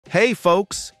Hey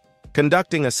folks!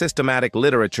 Conducting a systematic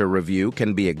literature review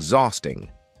can be exhausting.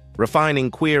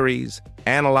 Refining queries,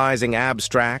 analyzing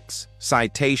abstracts,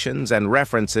 citations, and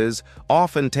references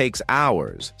often takes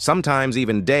hours, sometimes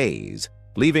even days,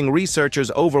 leaving researchers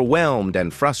overwhelmed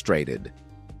and frustrated.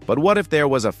 But what if there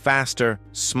was a faster,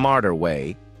 smarter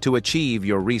way to achieve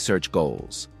your research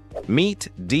goals? Meet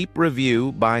Deep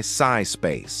Review by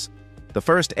SciSpace, the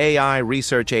first AI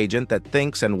research agent that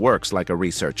thinks and works like a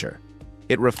researcher.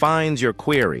 It refines your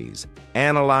queries,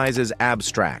 analyzes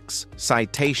abstracts,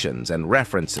 citations, and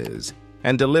references,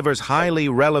 and delivers highly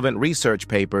relevant research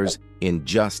papers in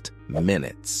just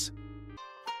minutes.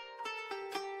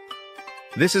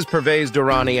 This is Pervez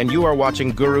Durrani, and you are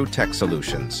watching Guru Tech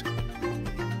Solutions.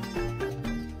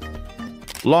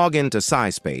 Log into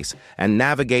SciSpace and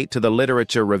navigate to the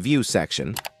Literature Review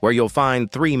section, where you'll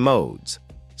find 3 modes: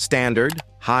 Standard,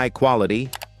 High Quality,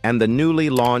 and the newly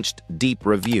launched Deep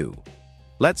Review.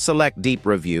 Let's select Deep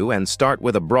Review and start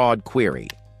with a broad query.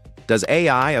 Does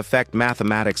AI affect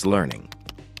mathematics learning?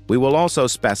 We will also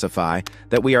specify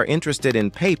that we are interested in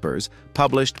papers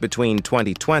published between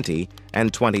 2020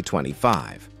 and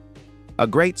 2025. A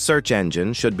great search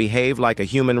engine should behave like a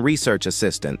human research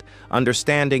assistant,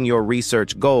 understanding your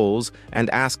research goals and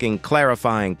asking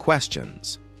clarifying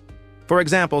questions. For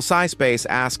example, SciSpace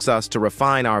asks us to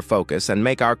refine our focus and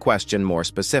make our question more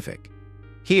specific.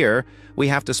 Here, we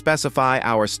have to specify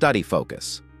our study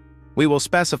focus. We will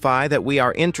specify that we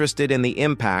are interested in the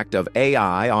impact of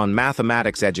AI on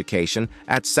mathematics education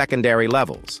at secondary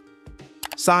levels.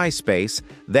 SciSpace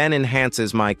then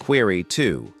enhances my query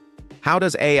to: how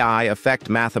does AI affect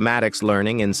mathematics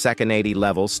learning in secondary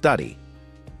level study?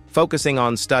 Focusing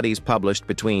on studies published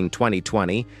between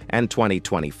 2020 and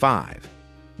 2025.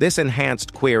 This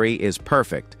enhanced query is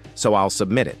perfect, so I'll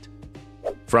submit it.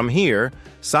 From here,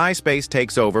 SciSpace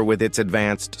takes over with its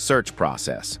advanced search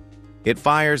process. It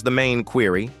fires the main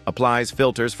query, applies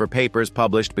filters for papers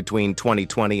published between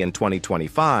 2020 and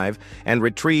 2025, and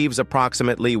retrieves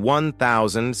approximately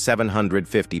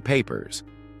 1,750 papers.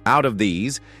 Out of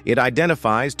these, it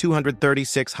identifies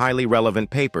 236 highly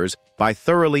relevant papers by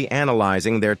thoroughly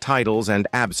analyzing their titles and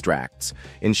abstracts,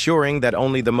 ensuring that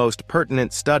only the most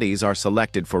pertinent studies are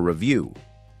selected for review.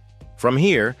 From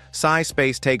here,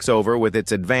 SciSpace takes over with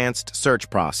its advanced search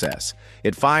process.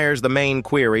 It fires the main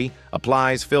query,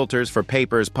 applies filters for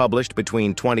papers published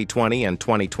between 2020 and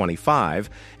 2025,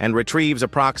 and retrieves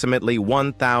approximately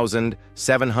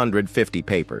 1,750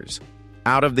 papers.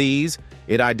 Out of these,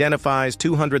 it identifies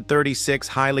 236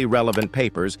 highly relevant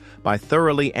papers by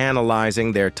thoroughly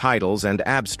analyzing their titles and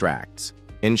abstracts,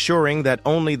 ensuring that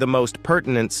only the most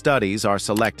pertinent studies are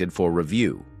selected for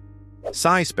review.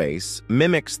 SciSpace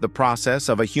mimics the process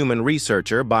of a human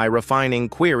researcher by refining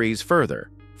queries further.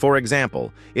 For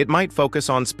example, it might focus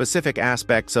on specific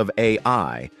aspects of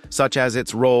AI, such as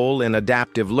its role in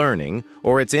adaptive learning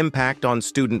or its impact on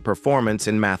student performance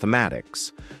in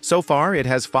mathematics. So far, it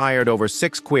has fired over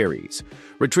 6 queries,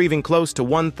 retrieving close to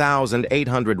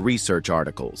 1,800 research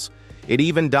articles. It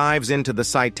even dives into the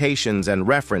citations and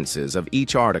references of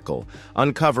each article,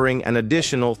 uncovering an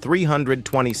additional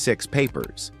 326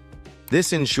 papers.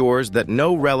 This ensures that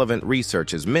no relevant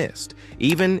research is missed,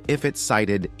 even if it's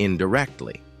cited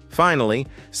indirectly. Finally,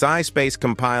 SciSpace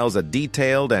compiles a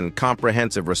detailed and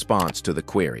comprehensive response to the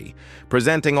query,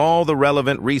 presenting all the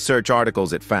relevant research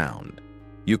articles it found.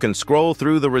 You can scroll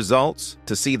through the results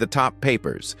to see the top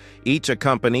papers, each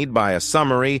accompanied by a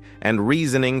summary and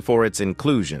reasoning for its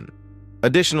inclusion.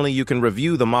 Additionally, you can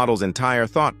review the model's entire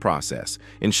thought process,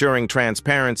 ensuring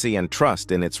transparency and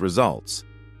trust in its results.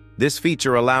 This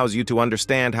feature allows you to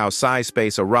understand how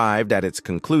SciSpace arrived at its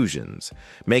conclusions,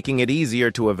 making it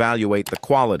easier to evaluate the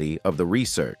quality of the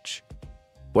research.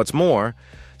 What's more,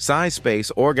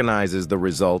 SciSpace organizes the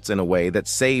results in a way that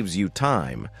saves you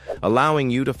time, allowing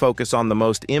you to focus on the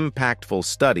most impactful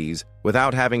studies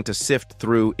without having to sift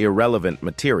through irrelevant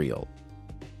material.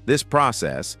 This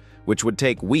process, which would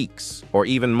take weeks or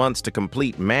even months to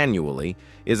complete manually,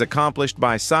 is accomplished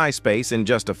by SciSpace in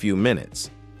just a few minutes.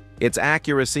 Its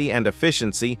accuracy and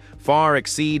efficiency far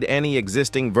exceed any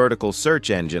existing vertical search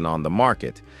engine on the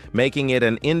market, making it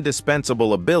an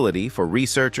indispensable ability for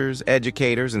researchers,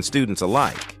 educators, and students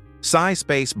alike.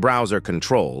 SciSpace Browser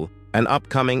Control, an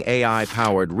upcoming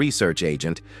AI-powered research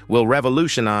agent, will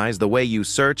revolutionize the way you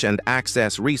search and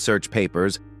access research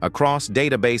papers across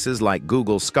databases like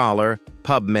Google Scholar,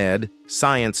 PubMed,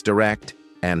 ScienceDirect,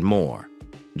 and more.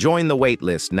 Join the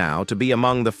waitlist now to be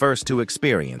among the first to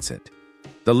experience it.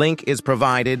 The link is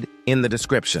provided in the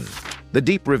description. The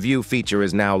Deep Review feature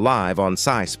is now live on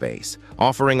SciSpace,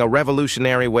 offering a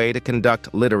revolutionary way to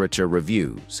conduct literature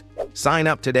reviews. Sign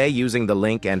up today using the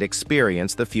link and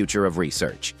experience the future of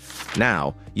research.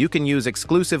 Now, you can use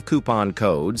exclusive coupon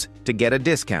codes to get a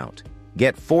discount.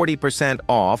 Get 40%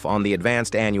 off on the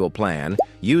advanced annual plan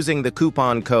using the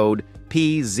coupon code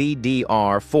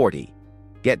PZDR40.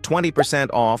 Get 20%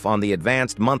 off on the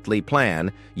advanced monthly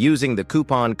plan using the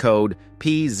coupon code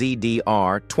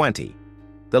PZDR20.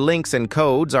 The links and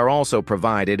codes are also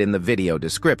provided in the video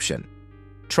description.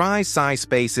 Try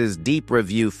SciSpace's Deep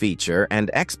Review feature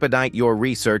and expedite your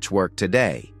research work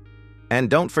today. And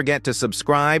don't forget to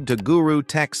subscribe to Guru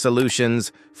Tech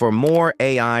Solutions for more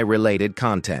AI-related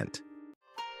content.